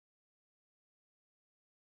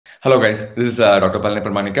Hello guys, this is Dr.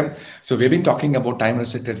 Palaniappan Manickam. So we've been talking about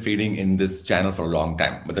time-restricted feeding in this channel for a long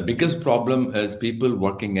time. But the biggest problem is people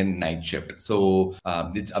working in night shift. So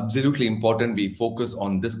it's absolutely important we focus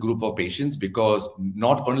on this group of patients because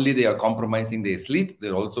not only they are compromising their sleep,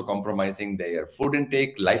 they're also compromising their food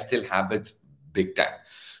intake, lifestyle habits big time.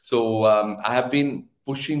 So I have been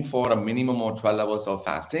pushing for a minimum of 12 hours of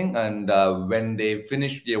fasting. And when they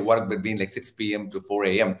finish their work between like 6 p.m. to 4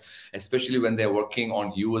 a.m., especially when they're working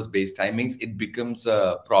on US-based timings, it becomes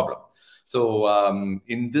a problem. So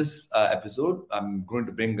in this episode, I'm going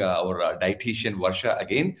to bring our dietitian Varsha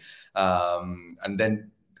again, and then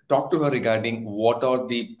talk to her regarding what are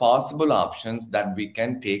the possible options that we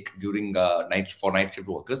can take during night shift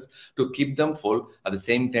workers to keep them full at the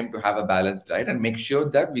same time to have a balanced diet and make sure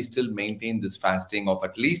that we still maintain this fasting of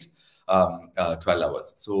at least 12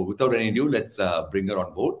 hours. So without any ado, let's bring her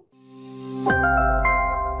on board.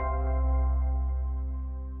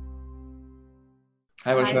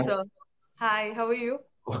 Hi, Varsha. Hi, sir. Hi, how are you?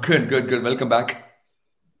 Oh, good. Welcome back.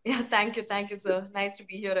 Yeah, thank you, sir. Nice to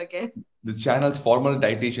be here again. This channel's formal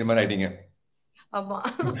dietitian man writing it. I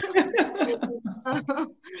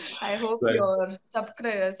hope Right. your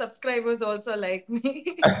subscribers also like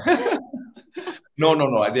me.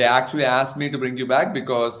 No. They actually asked me to bring you back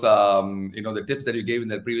because the tips that you gave in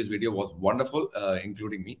the previous video was wonderful,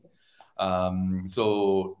 including me.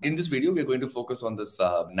 So in this video, we're going to focus on this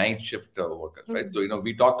night shift workers, right? So,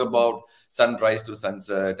 we talked about sunrise to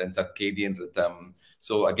sunset and circadian rhythm.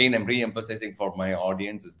 So again, I'm re-emphasizing for my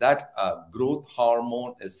audience is that growth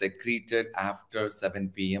hormone is secreted after 7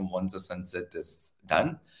 p.m. once the sunset is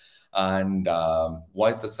done. And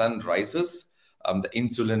once the sun rises, the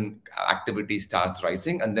insulin activity starts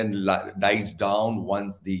rising and then dies down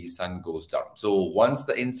once the sun goes down. So once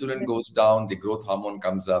the insulin goes down, the growth hormone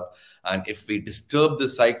comes up. And if we disturb the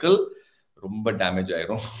cycle, rumba damage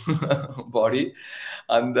body.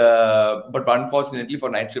 And but unfortunately for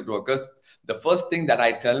night shift workers, the first thing that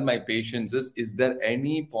I tell my patients is there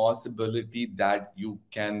any possibility that you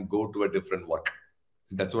can go to a different work?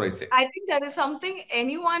 That's what I say. I think that is something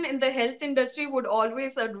anyone in the health industry would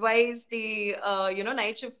always advise the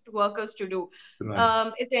night shift workers to do.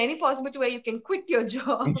 Right. Is there any possibility where you can quit your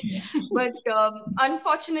job? But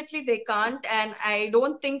unfortunately, they can't, and I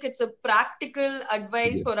don't think it's a practical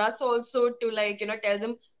advice Yes. for us also to tell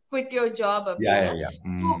them quit your job. Yeah.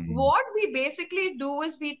 So what we basically do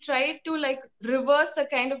is we try to reverse the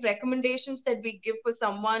kind of recommendations that we give for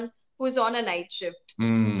someone who's on a night shift.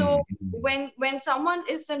 So when someone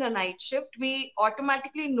is in a night shift, we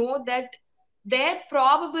automatically know that their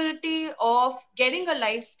probability of getting a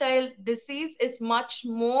lifestyle disease is much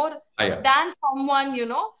more than someone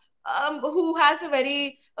who has a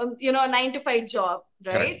very 9 to 5 job,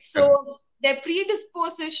 right? Correct. So their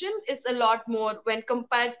predisposition is a lot more when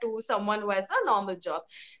compared to someone who has a normal job.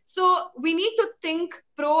 So we need to think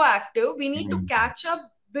proactive. We need to catch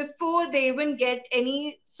up before they even get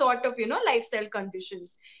any sort of lifestyle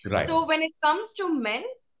conditions. Right. So when it comes to men,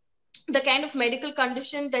 the kind of medical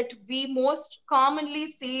condition that we most commonly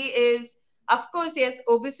see is, of course, yes,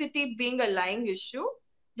 obesity being a lying issue.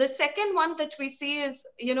 The second one that we see is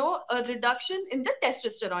a reduction in the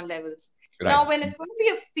testosterone levels. Right. Now when it's going to be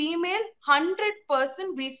a female,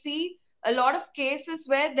 100% we see a lot of cases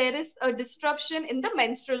where there is a disruption in the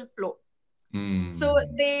menstrual flow. So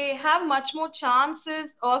they have much more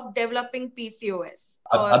chances of developing PCOS.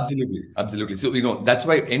 Absolutely. So, that's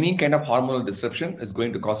why any kind of hormonal disruption is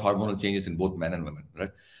going to cause hormonal changes in both men and women,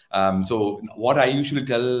 right? So what I usually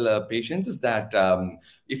tell patients is that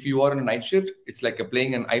if you are on a night shift, it's like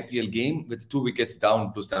playing an IPL game with 2 wickets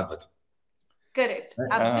down to start with. Correct.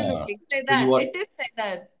 Absolutely. Say that. It is like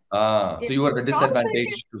that. So you are at a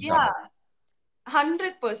disadvantage to start with.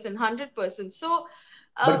 100%. So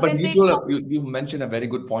But you mentioned a very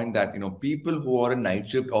good point that people who are in night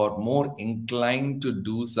shift are more inclined to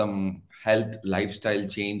do some health lifestyle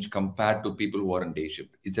change compared to people who are in day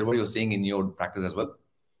shift. Is that what you're saying in your practice as well?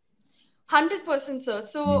 100%, sir.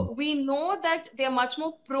 So we know that they are much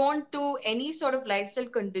more prone to any sort of lifestyle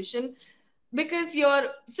condition because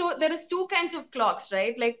so there is two kinds of clocks,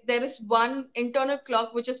 right? Like there is one internal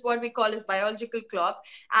clock, which is what we call as biological clock,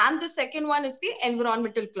 and the second one is the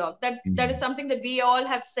environmental clock. That is something that we all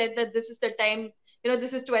have said that this is the time,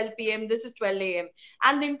 this is 12 p.m., this is 12 a.m.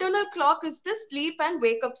 And the internal clock is the sleep and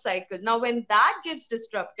wake up cycle. Now when that gets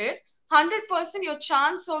disrupted, 100% your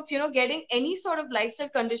chance of getting any sort of lifestyle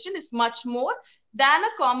condition is much more than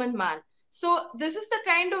a common man. So this is the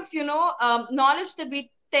kind of knowledge that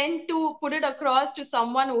we tend to put it across to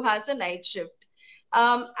someone who has a night shift.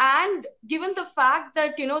 And given the fact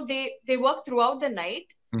that they work throughout the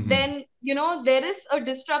night, then, there is a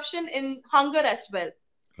disruption in hunger as well.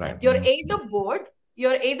 Right. You're either bored,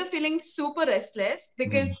 you're either feeling super restless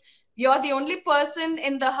because you're the only person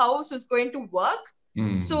in the house who's going to work.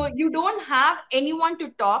 So you don't have anyone to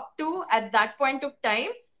talk to at that point of time.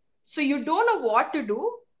 So you don't know what to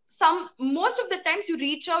do. Most of the times you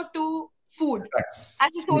reach out to food as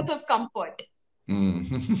a source of comfort.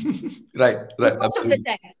 Right. Most of the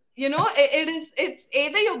time, it's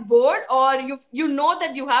either you're bored or you know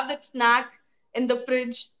that you have that snack in the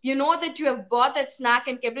fridge. You know that you have bought that snack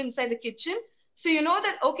and kept it inside the kitchen. So you know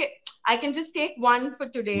that, okay, I can just take one for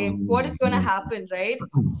today. What is going to happen, right?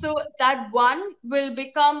 So that one will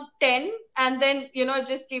become 10, and then, it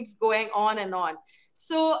just keeps going on and on.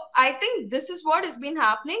 So I think this is what has been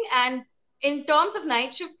happening. And in terms of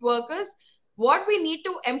night shift workers, what we need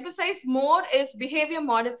to emphasize more is behavior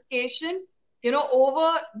modification,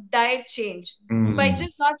 over diet change. By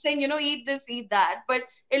just not saying, eat this, eat that, but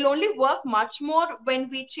it'll only work much more when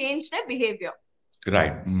we change their behavior.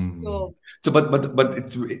 Right. So, but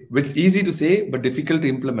it's easy to say, but difficult to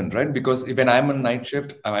implement, right? Because when I'm on night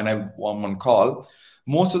shift, when I'm on call,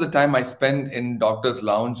 most of the time I spend in doctor's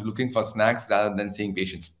lounge looking for snacks rather than seeing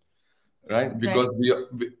patients, right? Because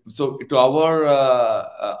so to our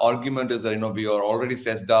argument is that, we are already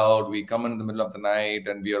stressed out. We come in the middle of the night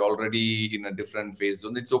and we are already in a different phase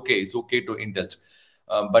zone. It's okay to indulge,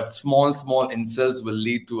 but small insults will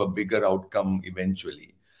lead to a bigger outcome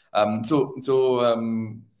eventually. So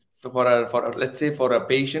for let's say for a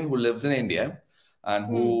patient who lives in India and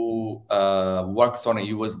who works on a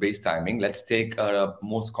US based timing, let's take a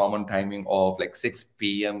most common timing of like 6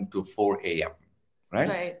 p.m. to 4 a.m.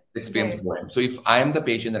 Right? 6 p.m. to 4 a.m. So if I am the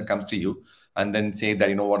patient that comes to you and then say that,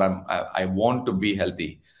 I want to be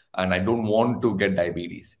healthy and I don't want to get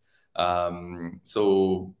diabetes.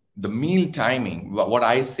 So the meal timing, what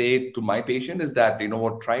I say to my patient is that,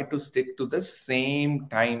 try to stick to the same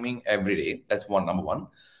timing every day. That's number one.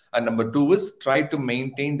 And number two is try to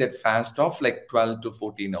maintain that fast of like 12 to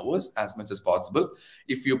 14 hours as much as possible.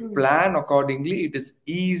 If you plan accordingly, it is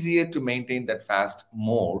easier to maintain that fast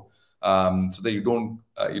more, so that you don't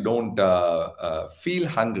feel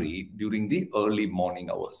hungry during the early morning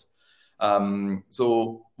hours.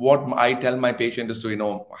 So what I tell my patient is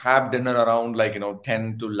to, have dinner around like,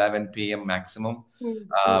 10 to 11 p.m. maximum.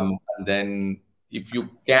 And then if you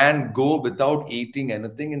can go without eating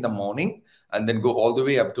anything in the morning and then go all the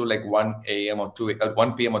way up to like 1 a.m. or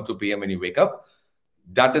 1 p.m. or 2 p.m. when you wake up,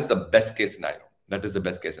 that is the best case scenario.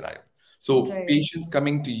 So patients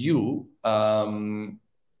coming to you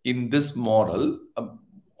in this model,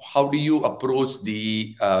 how do you approach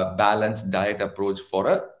the balanced diet approach for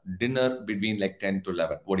a dinner between like 10 to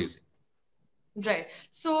 11? What do you say? Right.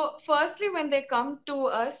 So firstly, when they come to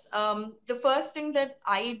us, the first thing that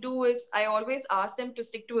I do is I always ask them to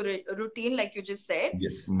stick to a routine, like you just said.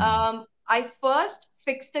 Yes. I first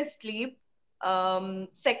fix the sleep.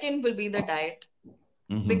 Second will be the diet.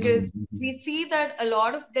 Because we see that a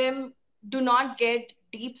lot of them do not get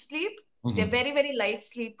deep sleep. They're very, very light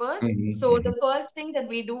sleepers. So the first thing that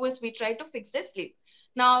we do is we try to fix their sleep.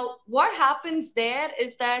 Now, what happens there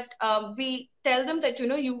is that we tell them that,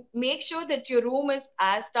 you make sure that your room is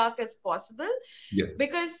as dark as possible. Yes.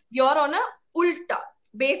 Because you're on a ulta.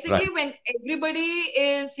 Basically, when everybody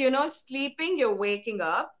is, sleeping, you're waking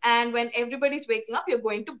up. And when everybody's waking up, you're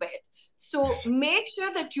going to bed. So make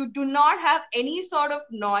sure that you do not have any sort of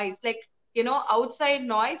noise, like, outside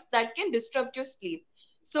noise that can disrupt your sleep.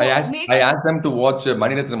 So I asked them to watch a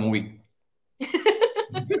Maniratna movie.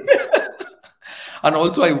 And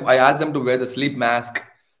also I asked them to wear the sleep mask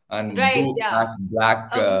and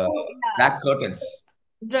black curtains.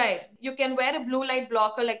 Right. You can wear a blue light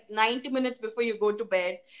blocker like 90 minutes before you go to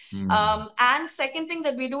bed. And second thing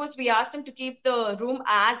that we do is we ask them to keep the room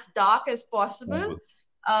as dark as possible,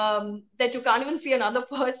 that you can't even see another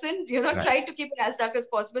person. Try to keep it as dark as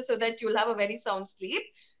possible so that you'll have a very sound sleep.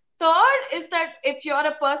 Third is that if you're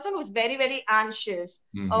a person who's very, very anxious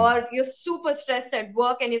or you're super stressed at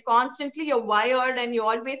work and you're wired and you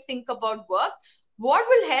always think about work, what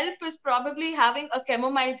will help is probably having a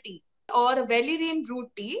chamomile tea or a valerian root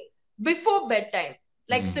tea before bedtime,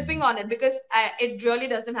 like sipping on it, because it really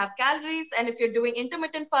doesn't have calories. And if you're doing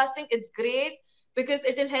intermittent fasting, it's great because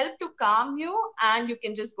it will help to calm you and you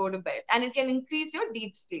can just go to bed and it can increase your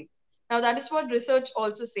deep sleep. Now, that is what research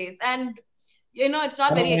also says. And it's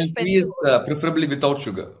not very expensive. Preferably without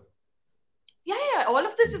sugar. Yeah. All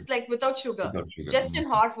of this is like without sugar. Just in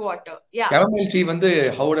hot water. Yeah. Chamomile tea,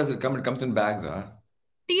 how does it come? It comes in bags, huh?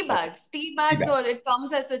 Tea bags, or it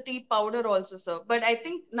comes as a tea powder also, sir. But I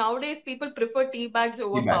think nowadays people prefer tea bags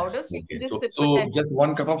over powders. So just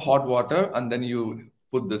 1 cup of hot water and then you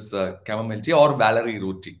put this chamomile tea or Valerie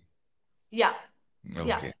root tea? Yeah.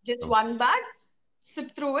 Yeah. Okay. Just one bag,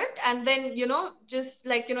 sip through it, and then, just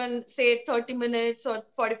like, in say 30 minutes or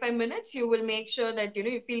 45 minutes, you will make sure that,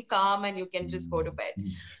 you feel calm and you can just go to bed.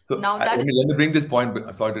 So Now that is. let me bring this point.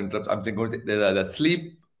 Sorry to interrupt. I'm saying the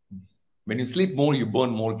sleep. When you sleep more, you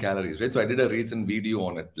burn more calories, right? So I did a recent video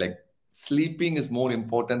on it. Like sleeping is more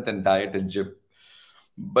important than diet and gym.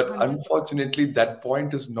 But 100%. unfortunately, that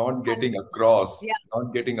point is not getting across. Yeah.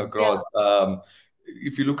 Not getting Yeah. across.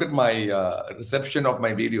 If you look at my reception of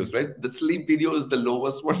my videos, right, the sleep video is the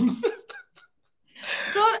lowest one.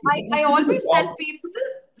 So I always tell people,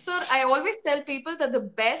 sir, I always tell people that the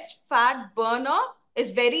best fat burner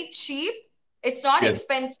is very cheap. It's not Yes,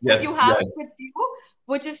 expensive. You yes, have it yes, with you,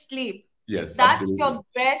 which is sleep. yes, That's absolutely. your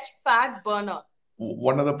best fat burner.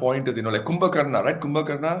 One other point is, like Kumbhakarna, right?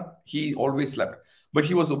 Kumbhakarna, he always slept, but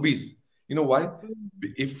he was obese. You know why?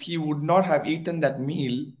 If he would not have eaten that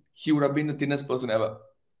meal, he would have been the thinnest person ever.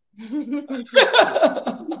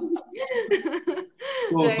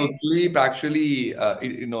 So Right. sleep actually,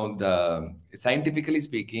 the scientifically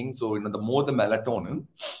speaking, so the more the melatonin,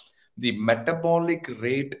 the metabolic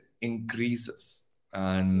rate increases,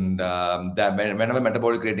 and that whenever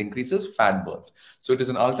metabolic rate increases, fat burns. So it is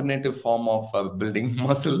an alternative form of building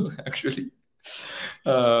muscle, actually.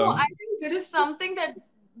 So I Um, think it is something that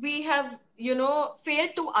we have,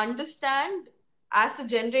 failed to understand as a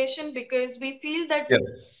generation, because we feel that yes,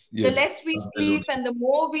 the yes, less we sleep absolutely. and the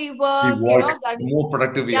more we We work, work, that the is, more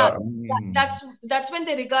productive we yeah, are. that's when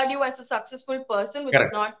they regard you as a successful person, which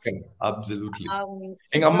is Correct, not correct, absolutely.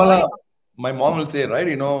 எங்க it's அம்மாலாம், really my mom will say, right,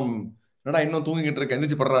 என்னடா இன்னும் தூங்கிட்டு இருக்க,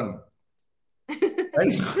 எந்திரிச்சு படுறான்னு.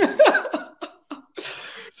 Right?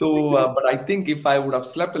 So, but I think if I would have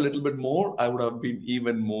slept a little bit more, I would have been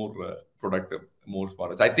even more productive, more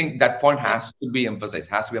smarter. So I think that point yeah. has to be emphasized,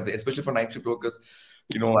 especially for night shift workers.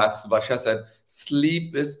 As Varsha said, sleep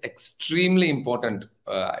is extremely important.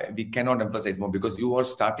 We cannot emphasize more because you are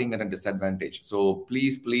starting at a disadvantage. So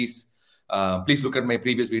please look at my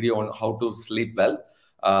previous video on how to sleep well.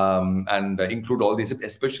 And include all these,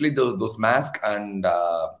 especially those masks and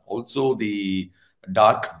also the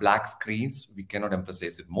dark black screens. We cannot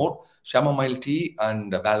emphasize it more. Chamomile tea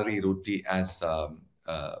and Valerie root tea as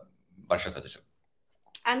Varsha suggestion.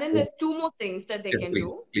 And then there's two more things that they Yes, can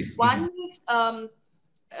please, do. please. One is,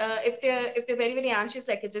 if they're very very anxious,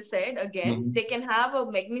 like I just said again, Mhm. they can have a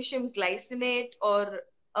magnesium glycinate or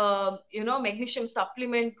magnesium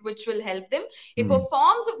supplement which will help them.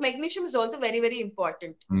 Forms of magnesium is also very very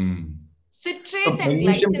important. So Citrate and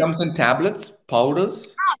magnesium glycinate. comes in tablets, powders?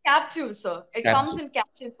 Capsule, sir. It comes Capsule. in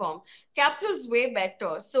capsule form. Capsule is way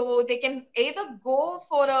better. So they can either go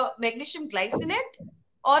for a magnesium glycinate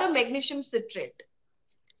or a magnesium citrate.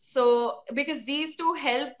 So, because these two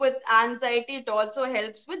help with anxiety, it also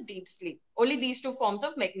helps with deep sleep. Only these two forms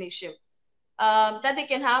of magnesium that they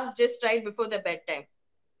can have just right before their bedtime.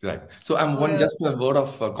 Right. So I'm just a word of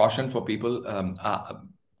caution for people.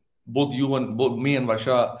 Both me and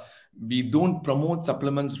Varsha, we don't promote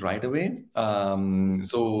supplements right away.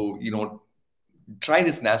 So try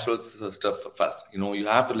this natural stuff first. You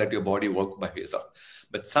have to let your body work by yourself.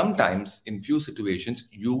 But sometimes, in few situations,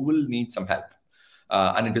 you will need some help.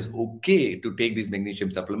 And it is okay to take these magnesium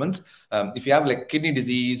supplements. If you have like kidney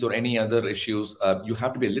disease or any other issues, you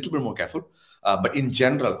have to be a little bit more careful. But in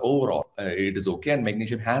general, overall, it is okay. And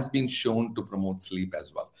magnesium has been shown to promote sleep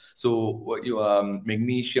as well. So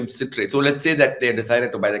magnesium citrate. So let's say that they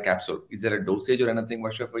decided to buy the capsule. Is there a dosage or anything,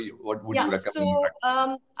 Varsha, for you? What would you recommend?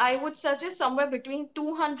 So I would suggest somewhere between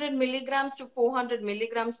 200 milligrams to 400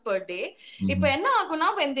 milligrams per day. When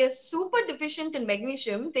they're super deficient in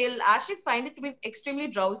magnesium, they'll actually find it to be extremely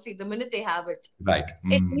drowsy the minute they have it. Right.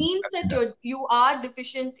 It means that you are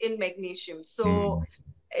deficient in magnesium. So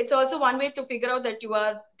it's also one way to figure out that you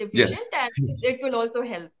are deficient, Yes. and it will also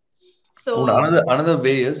help. Oh, So another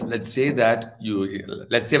way is, let's say that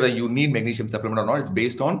you need magnesium supplement or not. It's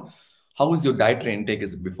based on how is your dietary intake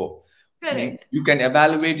is before. correct. You can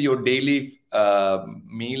evaluate your daily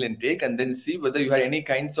meal intake and then see whether you have any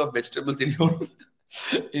kinds of vegetables in your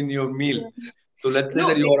in your meal. So let's say No,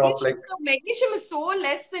 that you are off like magnesium is so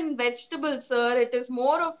less than vegetables, sir. It is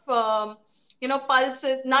more of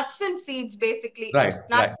pulses, nuts and seeds, basically. right.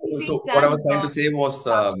 Nuts and So seeds what I and was trying to say was,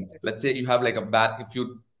 starch. let's say you have like a bad if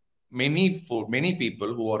you many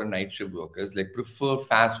people who are night shift workers like prefer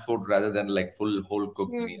fast food rather than like full whole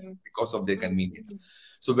cooked meals because of their convenience.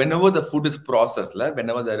 So whenever the food is processed, like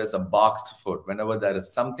whenever there is a boxed food, whenever there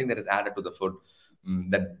is something that is added to the food,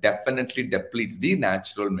 that definitely depletes the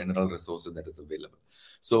natural mineral resources that is available.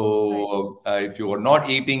 So if you are not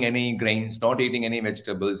eating any grains, not eating any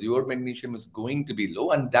vegetables, your magnesium is going to be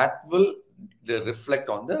low, and that will reflect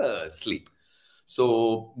on the sleep.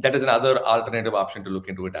 So that is another alternative option to look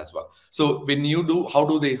into it as well. So when you do, how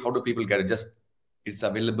do people get it? Just it's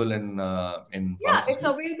available in Yeah, it's pharmacy,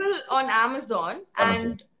 available on Amazon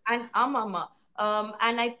Amazon. and Amama.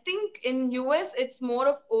 And I think in US it's more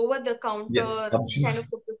of over the Yes, counter kind of absolutely.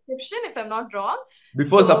 a prescription, if I'm not wrong.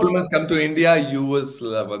 Before So supplements come to India, US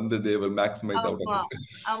they will maximize out of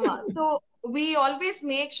Ama, it. So we always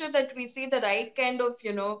make sure that we see the right kind of,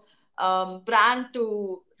 brand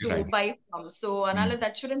to Right. buy from. So Mm. Anala,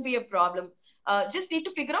 that shouldn't be a problem. Just need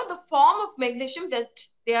to figure out the form of magnesium that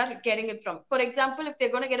they are getting it from. For example, if they're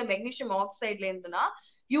going to get a magnesium oxide lendana,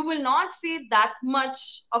 you will not see that much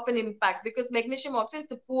of an impact because magnesium oxide is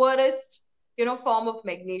the poorest, form of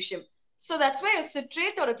magnesium. So that's why a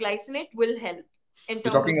citrate or a glycinate will help in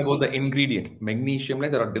We're terms of talking about sleep. the ingredient, magnesium.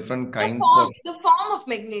 Like there are different The kinds of form, the form of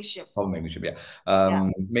magnesium. magnesium. Yeah, Yeah.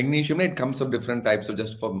 magnesium. It comes of different types. So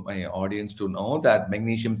just for my audience to know that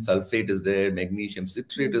magnesium sulfate is there, magnesium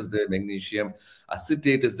citrate is there, magnesium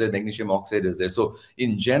acetate is there, magnesium oxide is there. So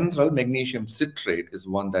in general, magnesium citrate is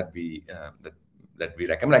one that we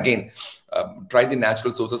recommend. Again, try the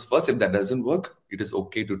natural sources first. If that doesn't work, it is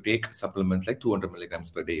okay to take supplements like 200 milligrams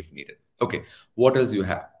per day if needed. Okay, what else you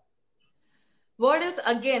have? What is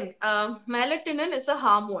again? Melatonin is a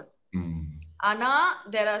hormone. Mm. Anna,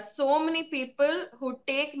 there are so many people who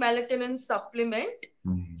take melatonin supplement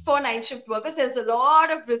Mm. for night shift workers. There's a lot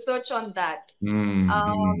of research on that. Mm. Mm.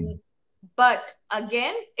 Um, but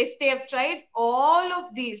again, if they have tried all of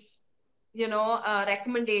these,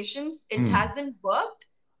 recommendations, it Mm. hasn't worked,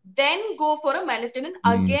 then go for a melatonin.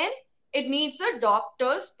 Mm. Again, it needs a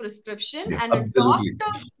doctor's prescription, Yes, and absolutely.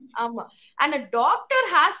 um, a doctor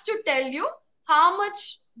has to tell you how much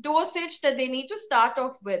dosage that they need to start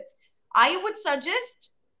off with. I would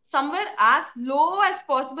suggest somewhere as low as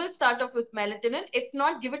possible start off with melatonin. If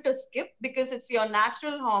not, give it a skip because it's your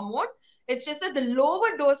natural hormone. It's just that the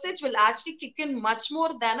lower dosage will actually kick in much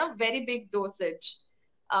more than a very big dosage.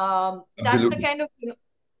 That's the Absolutely. kind of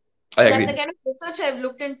I that's the agree. kind of research I've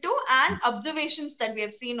looked into and observations that we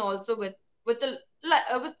have seen also with the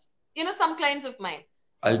with some clients of mine.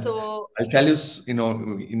 I'll So I'll tell you,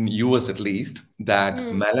 in US at least, that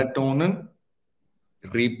hmm, melatonin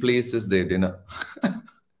replaces their dinner.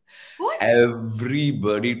 what?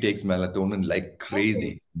 Everybody takes melatonin like Okay.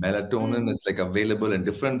 crazy. Melatonin is like available in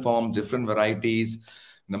different forms, different varieties.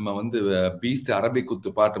 நம்ம வந்து Beast Arabic குத்து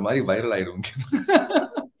பாட்டு மாதிரி viral ஆயிரும்.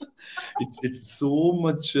 It's so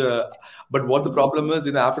much. But what the problem is,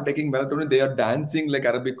 after taking melatonin, they are dancing like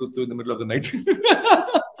Arabic Kuttu in the middle of the night.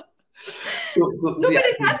 So No, see, but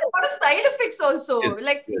it has a lot of side effects also. yes,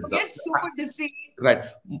 Like you yes. get super dizzy. Right.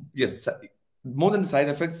 Yes. More than the side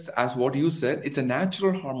effects, as what you said, it's a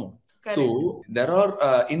natural hormone. Correct. So there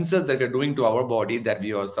are inserts that we're doing to our body that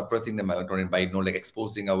we are suppressing the melatonin by, like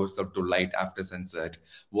exposing ourselves to light after sunset,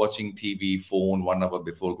 watching TV, phone 1 hour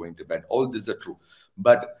before going to bed. All these are true.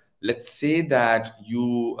 But let's say that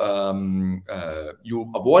you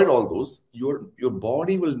avoid all those, your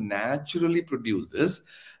body will naturally produce this.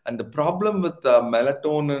 And the problem with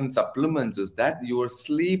melatonin supplements is that your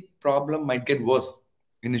sleep problem might get worse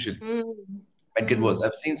initially. Mm, Might get worse. mm.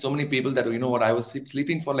 I've seen so many people that, what, I was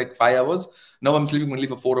sleeping for like 5 hours. Now I'm sleeping only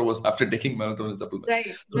for 4 hours after taking melatonin supplements.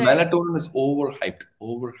 Right, So right. melatonin is overhyped.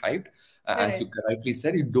 Overhyped. As you Correct. correctly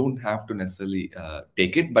said, you don't have to necessarily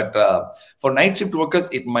take it. But for night shift workers,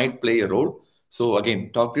 it might play a role. So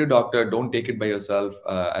again, talk to your doctor. Don't take it by yourself.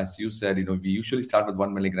 As you said, we usually start with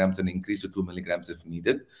 1 milligrams and increase to 2 milligrams if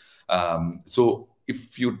needed. So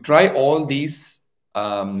if you try all these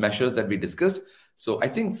measures that we discussed, so I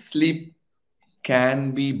think sleep can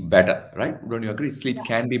be better, right? Don't you agree? Sleep Yeah,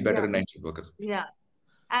 can be better yeah, in night shift workers. yeah.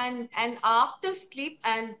 And after sleep,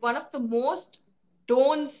 and one of the most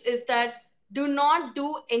don'ts is that do not do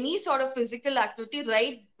any sort of physical activity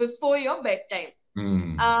right before your bedtime.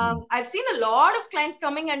 Mm. I've seen a lot of clients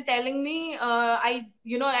coming and telling me,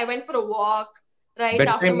 I went for a walk right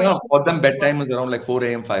after Bedtime, my shift for them, was over. bedtime is around like 4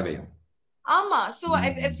 a.m., 5 a.m. So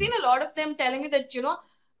I've seen a lot of them telling me that,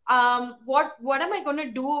 what am I going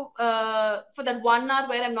to do for that 1 hour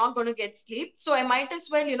where I'm not going to get sleep? So I might as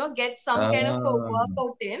well, get some kind of a Ah,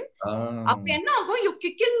 workout in. ah, You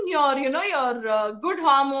kick in your good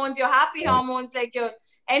hormones, your happy right, hormones, like your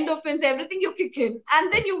endorphins, everything you kick in.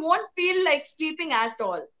 And then you won't feel like sleeping at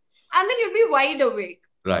all. And then you'll be wide awake.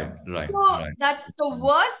 right, right, So right. that's the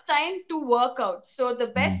worst time to work out. So the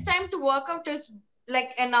best Mm. time to work out is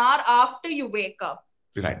like an hour after you wake up.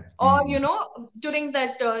 Right. Or, during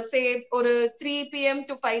that, say, or 3 p.m.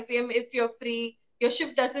 to 5 p.m., if you're free, your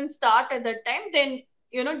shift doesn't start at that time, then,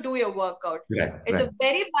 do your workout. Right. It's Right. a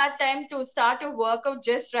very bad time to start your workout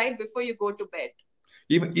just right before you go to bed.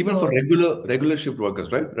 Even for So, regular shift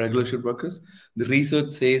workers, right? Regular shift workers, the research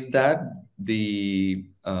says that the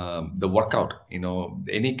workout,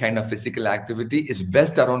 any kind of physical activity is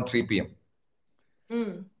best around 3 p.m.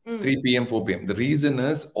 mm, mm, 3 p.m., 4 p.m. The reason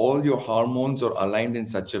is all your hormones are aligned in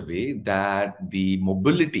such a way that the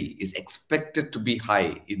mobility is expected to be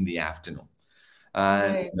high in the afternoon.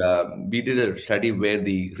 And right. we did a study where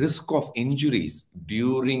the risk of injuries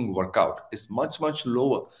during workout is much, much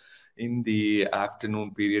lower in the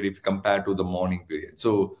afternoon period if compared to the morning period.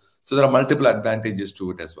 So there are multiple advantages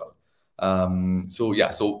to it as well.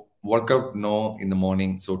 So workout no in the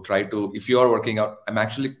morning. So try to, if you are working out, I'm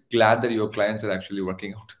actually glad that your clients are actually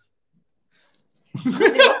working out. No,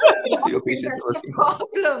 they work Your morning. patients That's are the working out.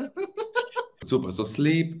 problem. Super. So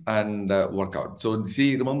sleep and workout. So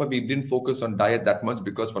see, remember we didn't focus on diet that much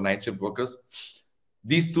because for night shift workers,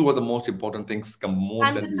 these two are the most important things. Come more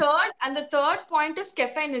And than the the third point is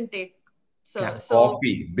caffeine intake. So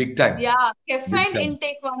coffee. Big time. yeah, Big caffeine time.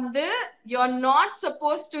 intake you're not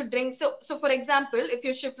supposed to drink. So for example, if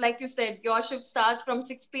your shift, like you said, your shift starts from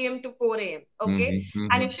 6 p.m. to 4 a.m. Okay. Mm-hmm,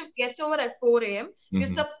 And mm-hmm, your shift gets over at 4 a.m. You're mm-hmm.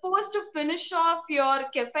 supposed to finish off your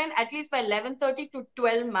caffeine at least by 11:30 to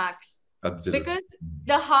 12 max. Absolutely. Because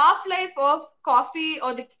the half-life of coffee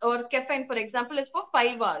or caffeine, for example, is for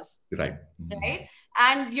 5 hours. Right. Mm-hmm. Right.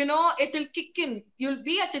 And it will kick in. You'll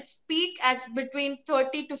be at its peak at between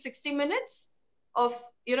 30 to 60 minutes of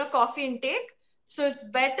coffee intake. So it's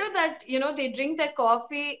better that they drink their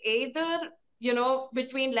coffee either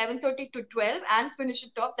between 11:30 to 12 and finish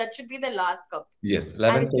it off. That should be the last cup, Yes, and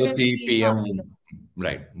it shouldn't 11:30 be p.m. after that.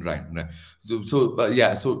 Right, right, right.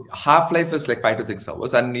 So half life is like 5 to 6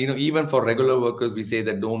 hours, and even for regular workers, we say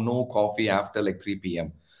that don't no coffee after like 3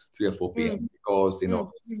 p.m., 3 or 4 Mm, p.m. because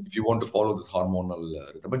mm. if you want to follow this hormonal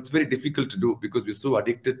rhythm, but it's very difficult to do because we're so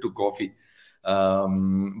addicted to coffee.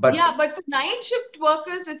 But Yeah, but for night shift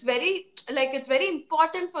workers, it's very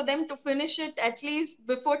important for them to finish it at least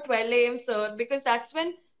before 12 a.m., sir, because that's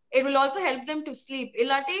when it will also help them to sleep.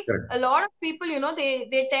 Ilati, correct. a lot of people,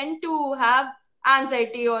 they tend to have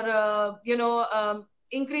anxiety or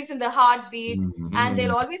increase in the heartbeat, and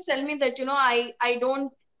they'll Mhm. always tell me that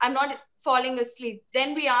I'm not falling asleep. Then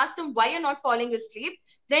we ask them why you're not falling asleep.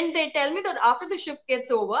 Then they tell me that after the shift gets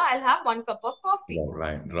over, I'll have 1 cup of coffee.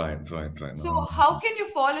 Right, right, right, right. So how can you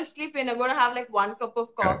fall asleep when you're going to have like 1 cup of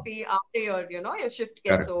Correct, coffee after your shift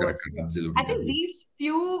gets correct, over? correct, So correct. I Absolutely, think absolutely. these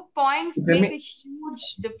few points So tell make me. a huge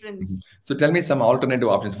Mhm. difference. So tell me some alternative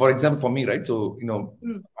options. For example, for me, right? So,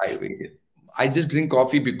 Mm, I I just drink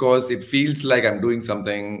coffee because it feels like I'm doing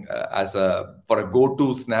something as for a go-to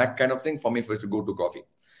snack kind of thing. For me, it's a go-to coffee.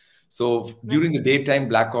 So right. during the daytime,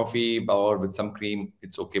 black coffee or with some cream,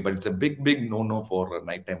 it's okay. But it's a big, big no-no for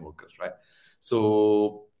nighttime workers, right? So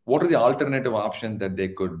what are the alternative options that they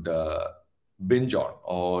could binge on,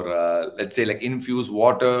 or let's say like infuse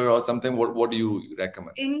water or something? What do you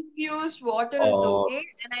recommend? Infused water is Or okay.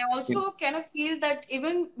 And I also kind of feel that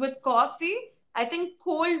even with coffee, I think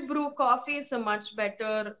cold brew coffee is a much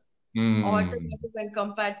better Hmm. alternative when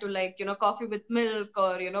compared to coffee with milk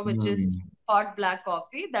or with just Hmm. hot black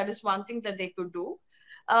coffee. That is one thing that they could do.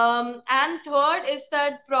 And third is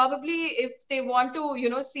that probably if they want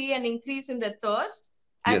to see an increase in their thirst,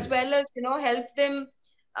 as Yes. well as help them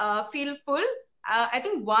feel full. I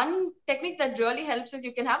think one technique that really helps is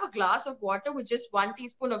you can have a glass of water with just 1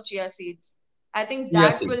 teaspoon of chia seeds. I think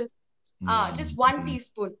Yes, that will yes. just Mm, 1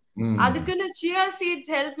 teaspoon. mm. அதுக்குன்னு chia seeds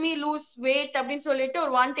help me lose weight அப்படின்னு சொல்லிட்டு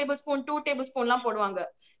ஒரு 1 tablespoon 2 tablespoon எல்லாம் போடுவாங்க.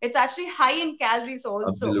 It's actually high in calories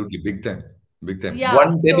also. Absolutely. Big time. Big time. Yeah.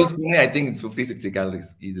 One So tablespoon, I think it's 50, 60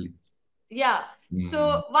 calories easily. yeah. Mm. So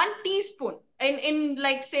 1 teaspoon in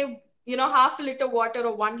like say half a liter water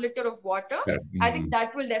or 1 liter of water. Correct. I think Mm.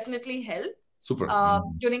 that will definitely help Super. Mm.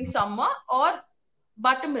 during summer. Or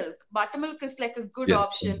buttermilk. Buttermilk is like a good Yes,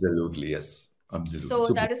 option. absolutely. Yes. Absolutely. So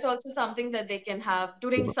Super. that is also something that they can have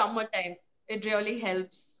during Super. summertime. It really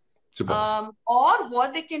helps. Super. Or what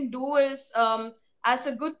they can do is as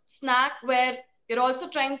a good snack where you're also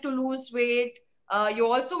trying to lose weight, you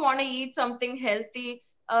also want to eat something healthy.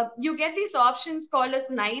 You get these options called as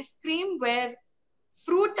nice cream where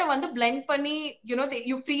fruit வந்து blend பண்ணி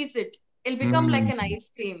you freeze it. It'll become like Mm. an ice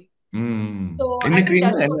cream. Mm. So In I the think cream,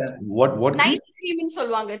 that is and also what cream? nice cream in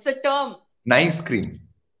சொல்லுவாங்க. It's a term. Nice cream.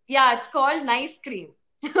 Yeah, it's called nice cream.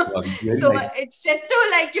 Wow, it's very So nice. it's just to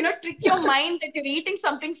trick your mind that you're eating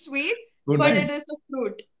something sweet, Oh, but it nice. is a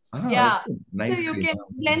fruit. Ah, Yeah. that's good. So Nice you cream. can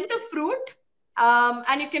blend the fruit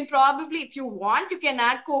And you can probably, if you want, you can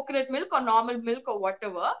add coconut milk or normal milk or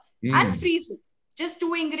whatever, and freeze it. Just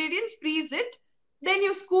 2 ingredients, freeze it. Then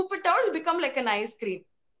you scoop it out, it'll become like an ice cream.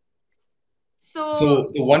 So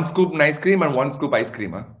 1 scoop ice cream and 1 scoop ice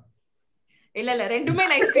cream, huh? Illa, rendume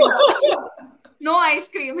ice cream. No ice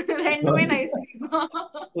cream. Rendume ice cream.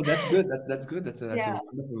 Oh, that's good. That's good. That's a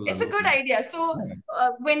wonderful. It's a good idea. So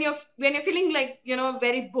when you're feeling like,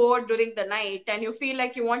 very bored during the night and you feel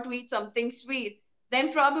like you want to eat something sweet,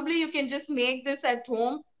 then probably you can just make this at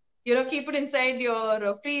home. Keep it inside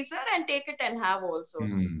your freezer and take it and have also.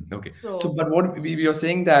 Okay. So, but what we are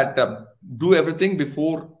saying that do everything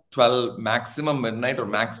before 12, maximum midnight or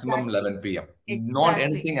maximum 11 p.m. Not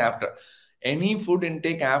anything after. Any food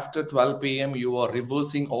intake after 12 p.m., you are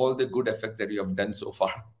reversing all the good effects that you have done so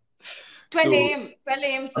far. 12 a.m. 12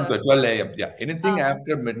 a.m., sir. So 12 a.m. Yeah. Anything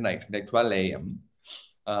after midnight, like 12 a.m.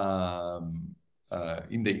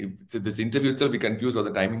 So this interview itself, we confuse all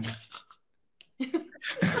the timing.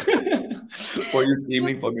 For you, it's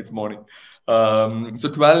evening, for me, it's morning. So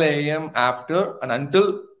 12 a.m. after and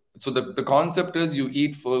until. So the concept is you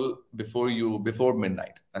eat full before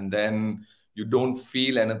midnight, and then you don't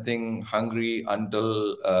feel anything hungry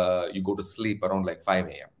until you go to sleep around like 5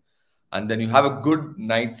 a.m. And then you have a good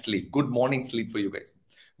night's sleep, good morning sleep for you guys.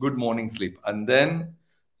 Good morning sleep. And then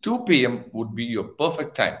 2 p.m. would be your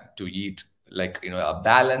perfect time to eat like, a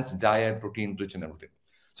balanced diet, protein rich and everything.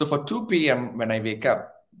 So for 2 p.m. when I wake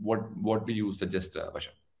up, what do you suggest, Varsha?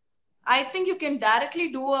 I think you can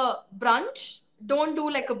directly do a brunch. Don't do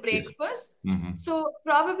like a breakfast. Yes. So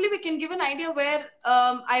probably we can give an idea where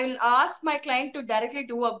I will ask my client to directly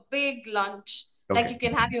do a big lunch. Okay. Like you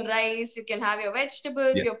can have your rice, you can have your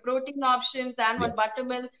vegetables, your protein options, and one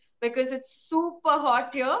buttermilk, because it's super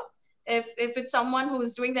hot here. If it's someone who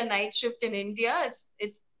is doing the night shift in India,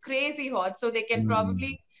 it's crazy hot. So they can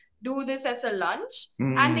probably do this as a lunch,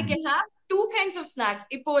 and they can have 2 kinds of snacks.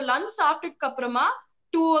 Ipo lunch after kaprama,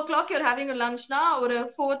 2 o'clock you're having a lunch now, or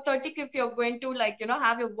 4:30 if you're going to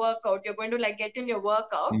have your workout, you're going to get in your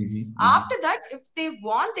workout. After that, if they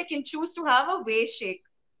want, they can choose to have a whey shake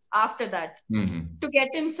after that to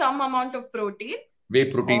get in some amount of protein.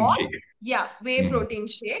 Whey protein shake. Yeah, whey protein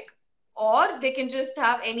shake. Or they can just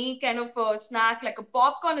have any kind of a snack, like a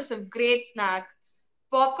popcorn is a great snack.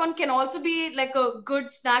 Popcorn can also be like a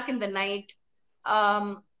good snack in the night.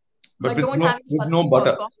 But don't have no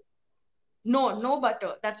butter. Popcorn. No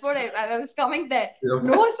butter. That's what I was coming there.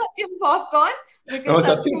 No Satyam popcorn, because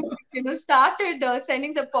Satyam started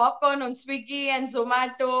sending the popcorn on Swiggy and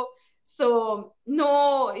Zomato. So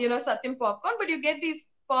no, Satyam popcorn, but you get these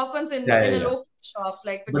popcorns in a local shop,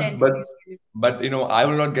 like for 10 rupees. But I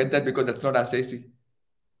will not get that because that's not as tasty.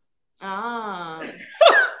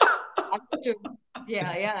 Understood. Yeah,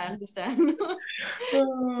 I understand.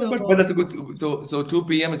 But that's a good. So 2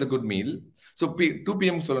 p.m. is a good meal. So 2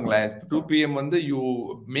 p.m. 2 p.m.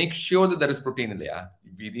 you make sure that there is protein in there.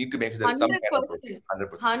 We need to make sure there is some kind of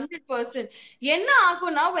protein. 100%. Enna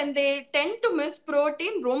aguna when they tend to miss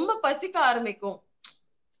protein, romba pasika aramikkum.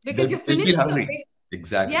 Because you finish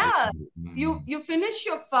exactly. Yeah, you finish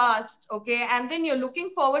your fast, okay, and then you're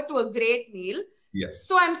looking forward to a great meal. Yes.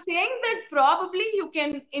 So I'm saying that probably you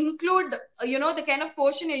can include, the kind of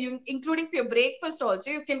portion you're including for your breakfast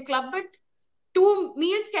also. You can club it. 2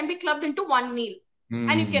 meals can be clubbed into 1 meal.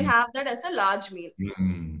 And you can have that as a large meal.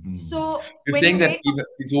 So you're saying that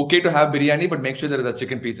it's okay to have biryani, but make sure there is a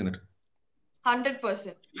chicken piece in it. 100%.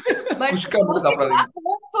 But it's okay to have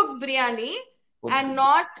home-cooked biryani and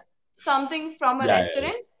not something from a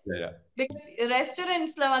restaurant. Yeah. Because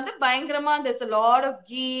restaurants, there's a lot of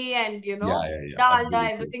ghee and, dalda,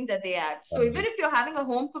 everything that they add. So even if you're having a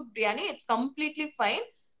home-cooked biryani, it's completely fine.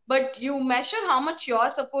 But you measure how much you're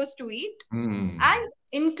supposed to eat and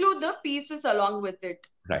include the pieces along with it.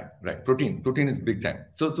 Right. Protein is big time.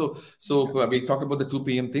 So we talked about the 2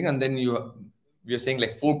 p.m. thing, and then we are saying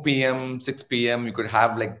like 4 p.m., 6 p.m. you could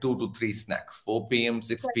have like 2 to 3 snacks. 4 p.m.,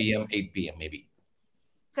 6 p.m., 8 p.m. maybe.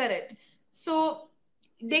 Correct. So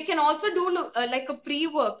they can also do like a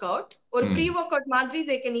pre-workout or pre-workout madri,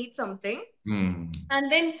 they can eat something.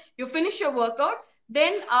 And then you finish your workout.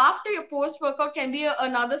 Then after your post-workout can be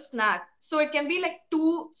another snack. So it can be like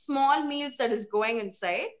 2 small meals that is going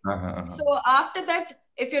inside. So after that,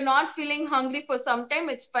 if you're not feeling hungry for some time,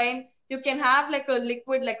 it's fine. You can have like a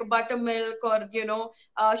liquid, like a buttermilk or,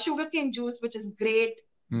 sugarcane juice, which is great.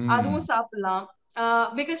 Adhu saappalam.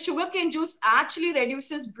 Because sugarcane juice actually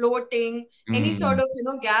reduces bloating, any sort of,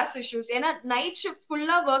 gas issues. And night shift full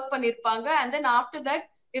work panirpanga. And then after that,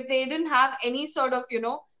 if they didn't have any sort of,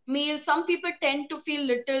 meal, some people tend to feel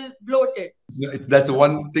little bloated. That's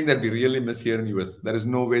one thing that we really miss here in US. There is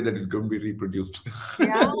no way that it's going to be reproduced. Yeah,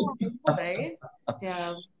 I know, right?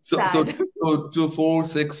 Yeah, So, so, sad. so to 4,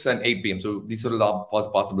 6, and 8 p.m. So these are the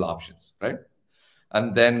possible options, right?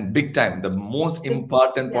 And then big time, the most The,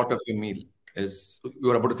 important yeah. part of your meal is, you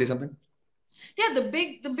were about to say something? Yeah,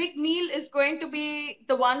 the big meal is going to be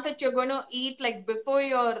the one that you're going to eat like before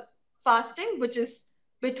your fasting, which is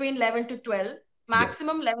between 11 to 12. Yes.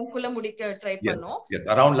 Maximum 11 kulla mudika try Yes, panno. yes,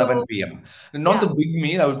 around So, 11 p.m. Not the yeah, big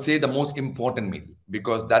meal, I would say the most important meal,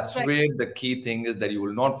 because that's right, where the key thing is that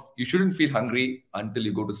you shouldn't feel hungry until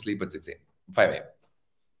you go to sleep at 6 a.m., 5 a.m.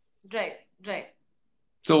 right, right.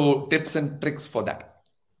 So tips and tricks for that.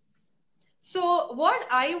 So what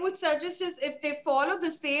I would suggest is if they follow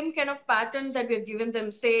the same kind of pattern that we've given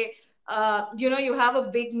them, say, you have a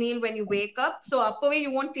big meal when you wake up. So up away,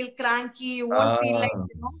 you won't feel cranky. You won't feel like,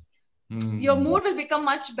 Ah, your hmm, mood will become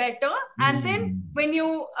much better. And then hmm, when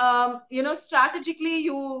you, strategically,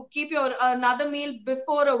 you keep your another meal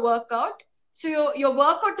before a workout. So your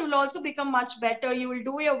workout will also become much better. You will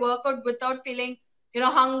do your workout without feeling,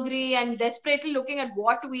 hungry and desperately looking at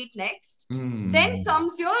what to eat next. Then hmm.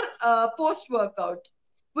 comes your post workout,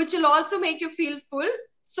 which will also make you feel full,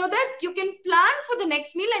 so that you can plan for the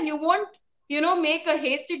next meal and you won't, make a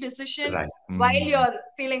hasty decision Right. while Hmm. you're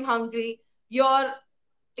feeling hungry. Your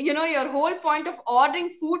whole point of ordering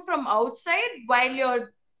food from outside while you're,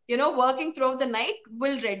 working throughout the night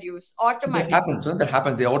will reduce So that automatically. happens, huh? That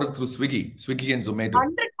happens. They order through Swiggy and Zomato.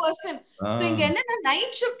 100%. So in Ah,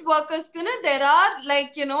 night shift workers, there are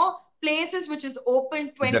like, places which is open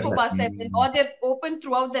exactly. 24 by 7, Hmm. or they're open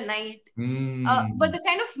throughout the night. But Hmm. the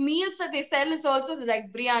kind of meals that they sell is also like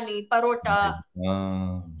biryani, parota,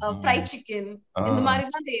 Nice. Ah, fried chicken. In the ah.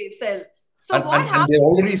 Marina they sell. So And, what and, and happens? they're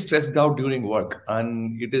already stressed out during work. And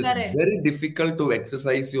it is Correct. very difficult to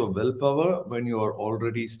exercise your willpower when you are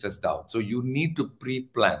already stressed out. So you need to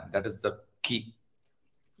pre-plan. That is the key.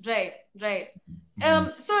 Right, right. Mhm.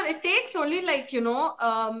 So it takes only like,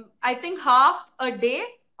 I think half a day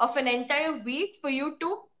of an entire week for you to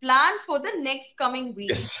plan for the next coming week.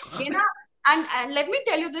 Yes. You know, and let me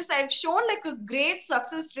tell you this, I've shown like a great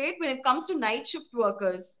success rate when it comes to night shift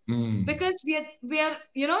workers, Mm. because we are,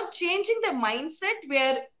 changing the mindset, we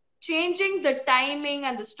are changing the timing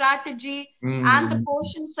and the strategy and the Mm.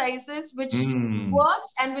 portion sizes, which Mm. works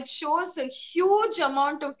and which shows a huge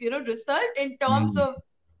amount of, result in terms Mm. of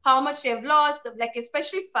how much they've lost, like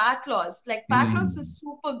especially fat loss. Like fat loss Mm. is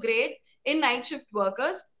super great in night shift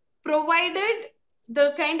workers, provided the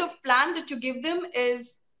kind of plan that you give them is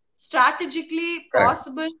strategically Correct.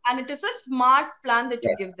 possible and it is a smart plan that you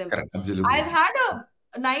Correct. give them. Correct. Absolutely. I've had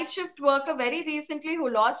a night shift worker very recently who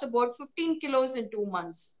lost about 15 kilos in 2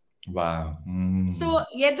 months. Wow. So, Mm.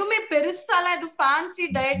 எதுவுமே பெருசால இது fancy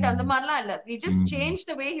diet அந்த Mm. மாதிரிலாம் இல்ல. We just Mm. changed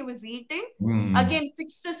the way he was eating. Mm. Again,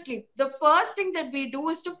 fixed the sleep. The first thing that we do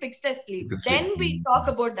is to fix the sleep. It's a Then sleep. we Mm. talk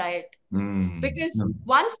about diet. Mm. Because Mm.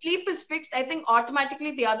 once sleep is fixed, I think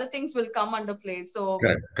automatically the other things will come under play. So,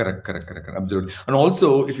 Correct, correct, correct, correct, correct. Absolutely. And also,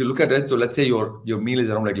 if you look at it, so let's say your meal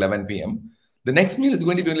is around like 11 p.m. The next meal is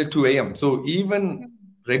going to be only 2 a.m. So even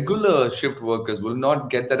regular shift workers will not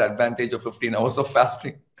get that advantage of 15 hours of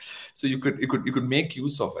fasting. So you could make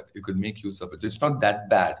use of it. You could make use of it. So it's not that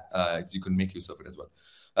bad. You can make use of it as well.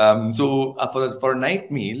 For a night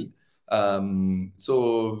meal, so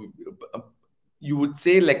you would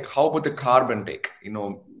say, like, how about the carb intake?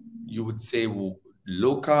 You would say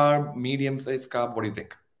low carb, medium size carb. What do you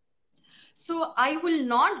think? so I will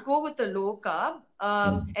not go with a low carb,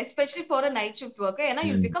 Mm. especially for a night shift worker. And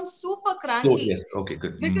you'll Mm. become super So cranky yes, okay,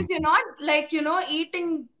 good. Mm. because you're not like, eating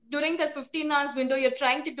during that 15 hours window. You're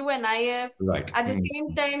trying to do an IF. Right. At the Mm. same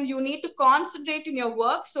time, you need to concentrate in your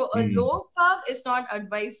work. So a Mm. low carb is not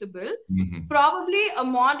advisable. Mhm. Probably a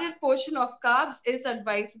moderate portion of carbs is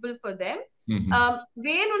advisable for them. Mhm.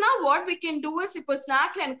 வேணும்னா what we can do is இப்போ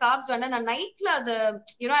snack and carbs வேணா நான் nightல the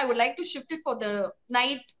I would like to shift it for the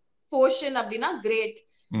night portion அப்படின்னா great.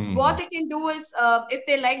 What Mhm. they can do is, if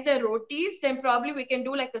they like the rotis, then probably we can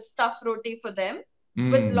do like a stuffed roti for them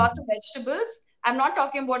with Mm. lots of vegetables. I'm not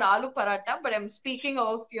talking about aloo paratha, but I'm speaking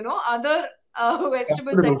of, other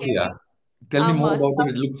vegetables that Absolutely, can yeah. be Tell me more about it.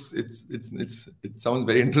 stuffed. It looks, it sounds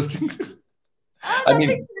very interesting. I mean,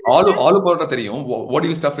 Nothing all delicious. about தெரியும். What do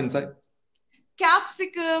you stuff inside?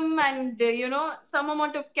 Capsicum and, some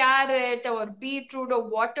amount of carrot or beetroot or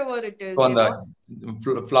whatever it So is, on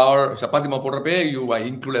the flour, chapati ma போடுறப்பே you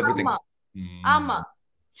include everything. ஆமா, Mm. ஆமா.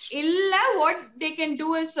 Illa, what they can do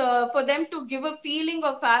is, for them to give a feeling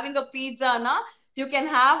of having a pizza, na, you can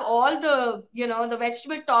have all the, the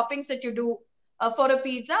vegetable toppings that you do. for a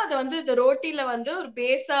pizza, the roti la or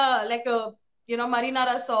base like a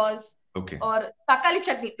marinara sauce. Okay. Or takali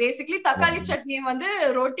chutney. Basically, takali chutney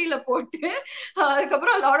roti la potu. A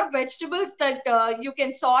lot of vegetables that you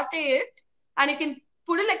can saute it, and you can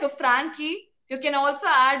put it like a Frankie. You can also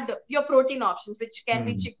add your protein options, which can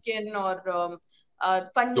be chicken or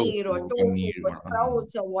paneer or tofu or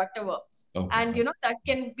sprouts or whatever. Okay. And that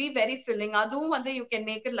can be very filling. Adum you can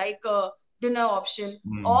make it like a dinner option,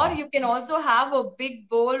 or you can also have a big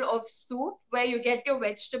bowl of soup where you get your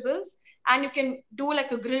vegetables, and you can do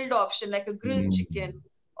like a grilled option, like a grilled chicken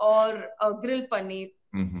or a grilled paneer.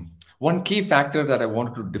 One key factor that I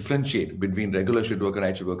want to differentiate between regular shift worker and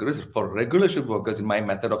night shift worker is, for regular shift workers, in my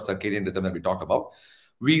method of circadian rhythm that we talked about,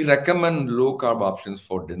 we recommend low carb options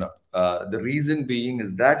for dinner. The reason being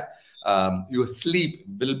is that your sleep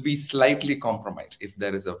will be slightly compromised if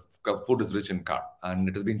there is a food is rich in carb, and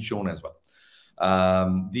it has been shown as well.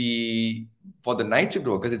 For the night shift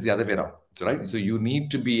workers, it's the other way around. So, right? So you need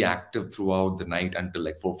to be active throughout the night until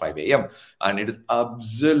like 4, 5 a.m. And it is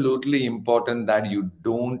absolutely important that you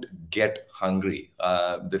don't get hungry.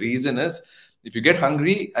 The reason is, if you get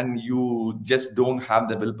hungry and you just don't have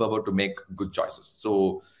the willpower to make good choices.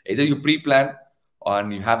 So either you pre-plan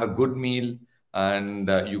and you have a good meal, and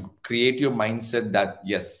you create your mindset that,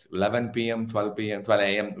 yes, 11 p.m., 12 p.m., 12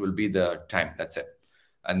 a.m. will be the time. That's it.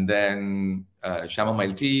 And then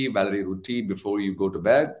chamomile tea, Valerie root tea before you go to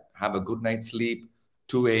bed. Have a good night's sleep.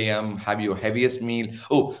 2 a.m. have your heaviest meal.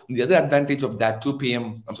 Oh, the other advantage of that 2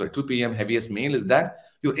 p.m. heaviest meal is that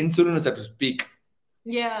your insulin is at its peak.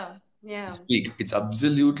 Yeah. Peak. It's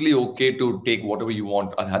absolutely okay to take whatever you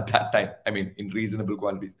want at that time. I mean, in reasonable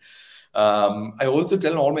quantities. I also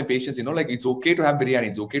tell all my patients, like, it's okay to have biryani.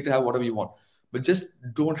 It's okay to have whatever you want, but just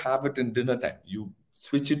don't have it in dinner time. You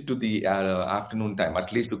switch it to the afternoon time,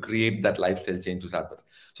 at least to create that lifestyle change to start with.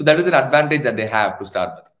 So that is an advantage that they have to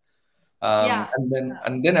start with. And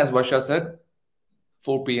then, as Varsha said,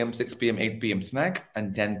 4 p.m., 6 p.m., 8 p.m. snack,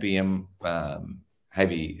 and 10 p.m.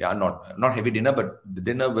 Heavy, not heavy dinner, but the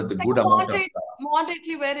dinner with the good amount of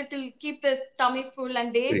moderately, where it will keep the tummy full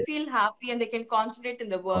and they feel happy and they can concentrate in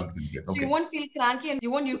the work. So you won't feel cranky and you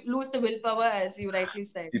won't lose the willpower, as you rightly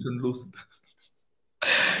said. You don't lose it.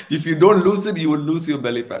 If you don't lose it, you will lose your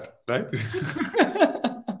belly fat, right? Lose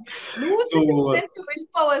it to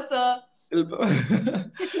willpower, sir.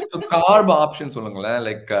 So carb options,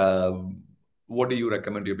 like what do you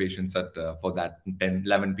recommend your patients at for that 10,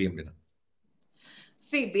 11 p.m. dinner?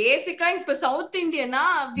 See, basically, in South India,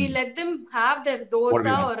 we let them have their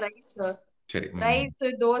dosa or rice. Rice,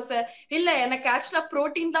 dosa. Illa, எனக்கு actually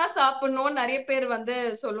protein தான் சாப்பிடணும் நிறைய பேர்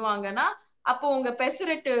சொல்லுவாங்கன்னா, அப்போ உங்க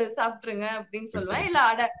பெசரட்டு சாப்பிட்டுருங்க அப்படின்னு சொல்லுவேன். இல்ல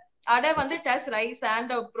அடை it has rice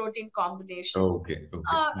and a protein combination. Okay.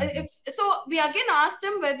 So we again asked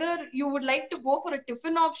them whether you would like to go for a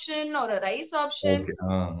tiffin option or a rice option.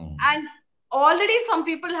 And already some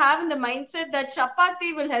people have in the mindset that chapati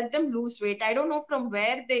will help them lose weight. I don't know from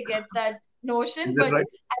where they get that notion, but right?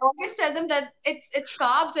 I always tell them that it's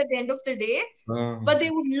carbs at the end of the day, but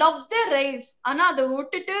they would love their rice. Ana adu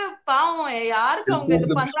vittittu paavam yaarukku avanga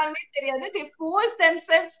idu pandrangane theriyadhu, they force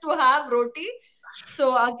themselves to have roti. So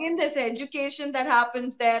again, there's education that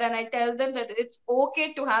happens there, and I tell them that it's okay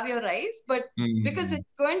to have your rice, but because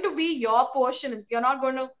it's going to be your portion, you're not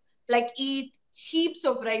going to like eat heaps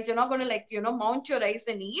of rice. You're not going to like mount your rice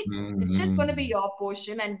and eat. It's just going to be your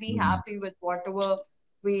portion, and be happy with whatever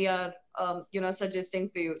we are suggesting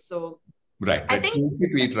for you. So right. I think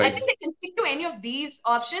they can stick to any of these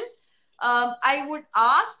options. I would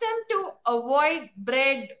ask them to avoid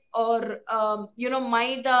bread or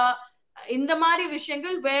maida in the mari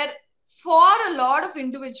vishangal, where for a lot of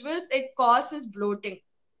individuals it causes bloating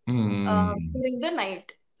during the night.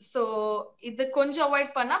 So idu konja avoid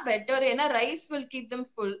panna better. Ena rice will keep them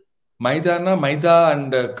full. Maida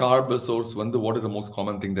and carb source what is the most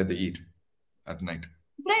common thing that they eat at night?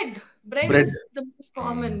 Bread is the most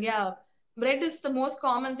common. Bread is the most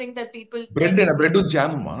common thing that people bread with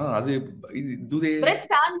jam do they bread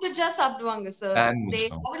sandwich சாப்பிடுவாங்க, sir. They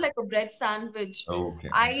have it like a bread sandwich.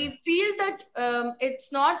 I feel that it's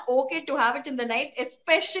not okay to have it in the night,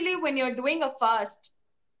 especially when you're doing a fast.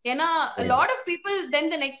 A lot of people then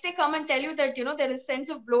the next day come and tell you that there is sense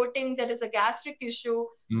of bloating, there is a gastric issue,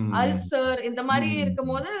 ulcer. In the mari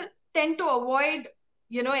irkumbodhu tend to avoid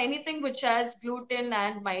anything which has gluten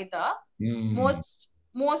and maida.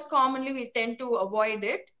 Most commonly we tend to avoid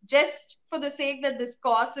it, just for the sake that this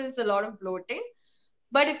causes a lot of bloating.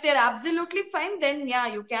 But if they're absolutely fine, then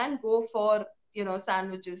you can go for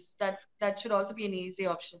sandwiches. That should also be an easy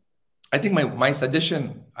option. I think my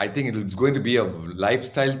suggestion, I think it's going to be a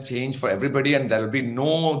lifestyle change for everybody, and there will be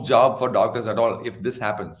no job for doctors at all if this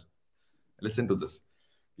happens. Listen to this.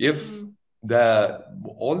 If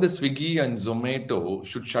all the Swiggy and Zomato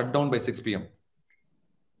should shut down by 6 p.m.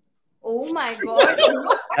 Oh my God. You know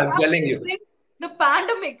what I'm telling you. The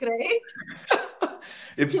pandemic, right?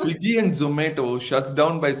 If Swiggy and Zomato shuts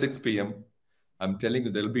down by 6 p.m., I'm telling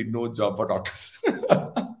you, there'll be no job for doctors.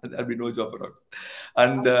 There'll be no job for doctors.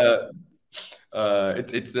 And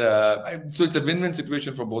so it's a win-win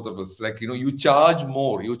situation for both of us. Like, you charge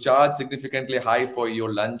more, you charge significantly high for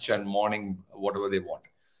your lunch and morning, whatever they want.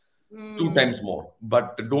 2 times more,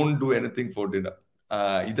 but don't do anything for dinner.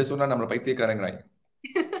 This one, I'm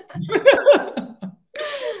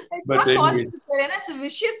But not possible, sir. And it's a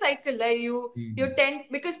vicious cycle. Like you tend,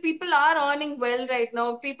 because people are earning well right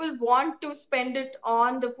now. People want to spend it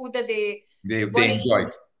on the food that they enjoy.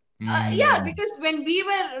 Yeah, because when we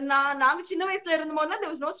were there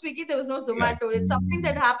was no Swiggy, there was no Zomato. It's something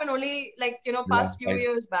that happened only past few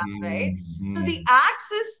years back, right? So the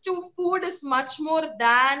access to food is much more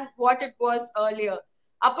than what it was earlier.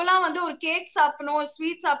 அப்போலாம் வந்து ஒரு cake சாப்பிடணும்,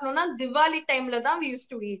 sweet சாப்பிடணும்னா திவாலி டைம்ல தான் we used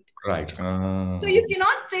to eat. Right. So you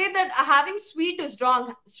cannot say that having sweet is wrong.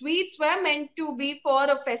 Sweets were meant to be for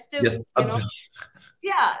a festive,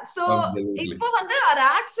 Yeah. So இப்போ வந்து our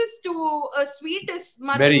access to a sweet is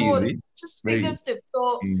much very more easy. Just fingertip. So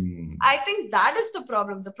I think that is the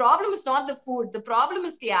problem. The problem is not the food. The problem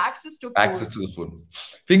is the access to food. Access to the food.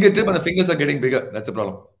 Fingertip and the fingers are getting bigger. That's the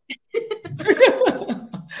problem.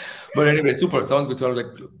 But anyway, super. Sounds good. So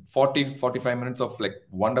like 45 minutes of like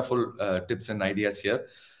wonderful tips and ideas here.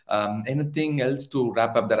 Anything else to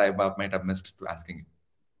wrap up that I might have missed to asking you?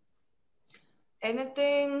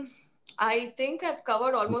 Anything? I think I've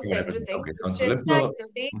covered almost everything. Okay, it's just that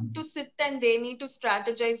they need to sit and they need to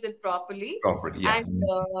strategize it properly.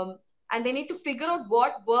 And they need to figure out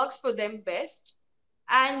what works for them best,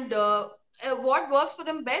 and what works for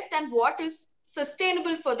them best, and what is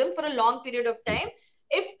sustainable for them for a long period of time.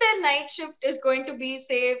 If their night shift is going to be,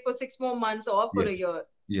 say, for 6 more months or for a year.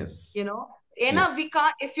 We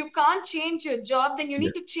can't, if you can't change your job, then you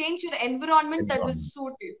need to change your environment that will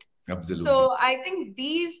suit it. Absolutely. So I think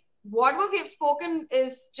whatever we have spoken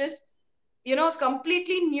is just,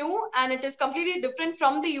 completely new, and it is completely different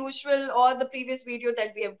from the usual or the previous video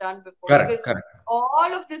that we have done before. Correct.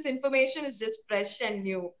 All of this information is just fresh and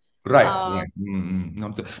new. Right.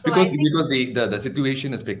 Because the situation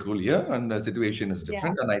is peculiar and the situation is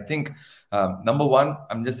different. And I think, number one,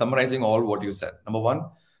 I'm just summarizing all what you said. Number one,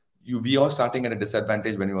 we are starting at a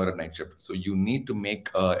disadvantage when you are at night shift. So you need to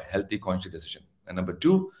make a healthy, conscious decision. And number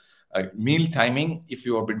two, meal timing, if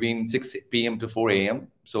you are between 6 p.m. to 4 a.m.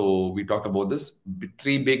 So we talked about this.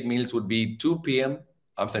 3 big meals would be 2 p.m.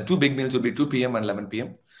 I'm sorry, 2 big meals would be 2 p.m. and 11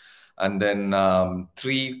 p.m. And then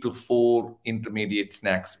 3 to 4 intermediate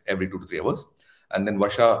snacks every 2 to 3 hours. And then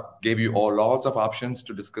Varsha gave you lots of options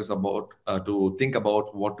to discuss about, to think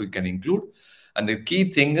about what we can include. And the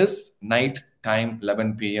key thing is night time,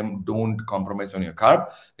 11 p.m. Don't compromise on your carb.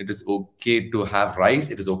 It is okay to have rice.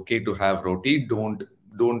 It is okay to have roti. Don't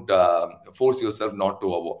force yourself not to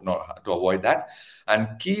avoid that.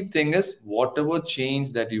 And key thing is whatever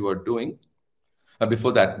change that you are doing.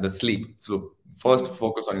 Before that, the sleep. So first,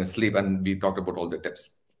 focus on your sleep, and we talked about all the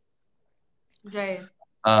tips. Right.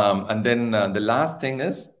 And then the last thing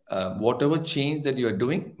is whatever change that you are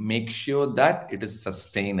doing, make sure that it is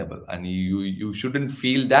sustainable, and you shouldn't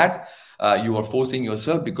feel that you are forcing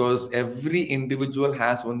yourself, because every individual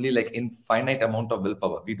has only like infinite amount of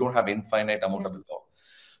willpower. We don't have infinite amount of willpower.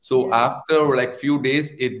 So after like few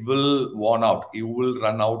days, it will worn out. You will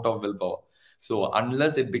run out of willpower. So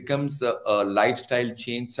unless it becomes a lifestyle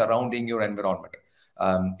change surrounding your environment,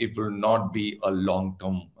 it will not be a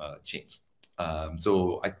long-term change.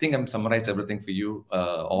 So I think I'm summarized everything for you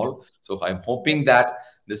all. So I'm hoping that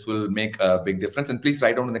this will make a big difference. And please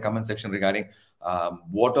write down in the comment section regarding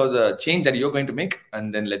what are the change that you're going to make,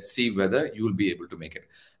 and then let's see whether you will be able to make it.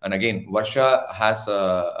 And again, Varsha has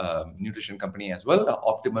a nutrition company as well,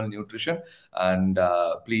 Optimal Nutrition, and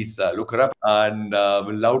please look her up, and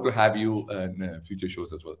we'll love to have you in future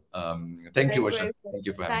shows as well. Thank you, Varsha. Thank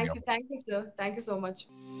you for having me. Thank you, sir. Thank you so much.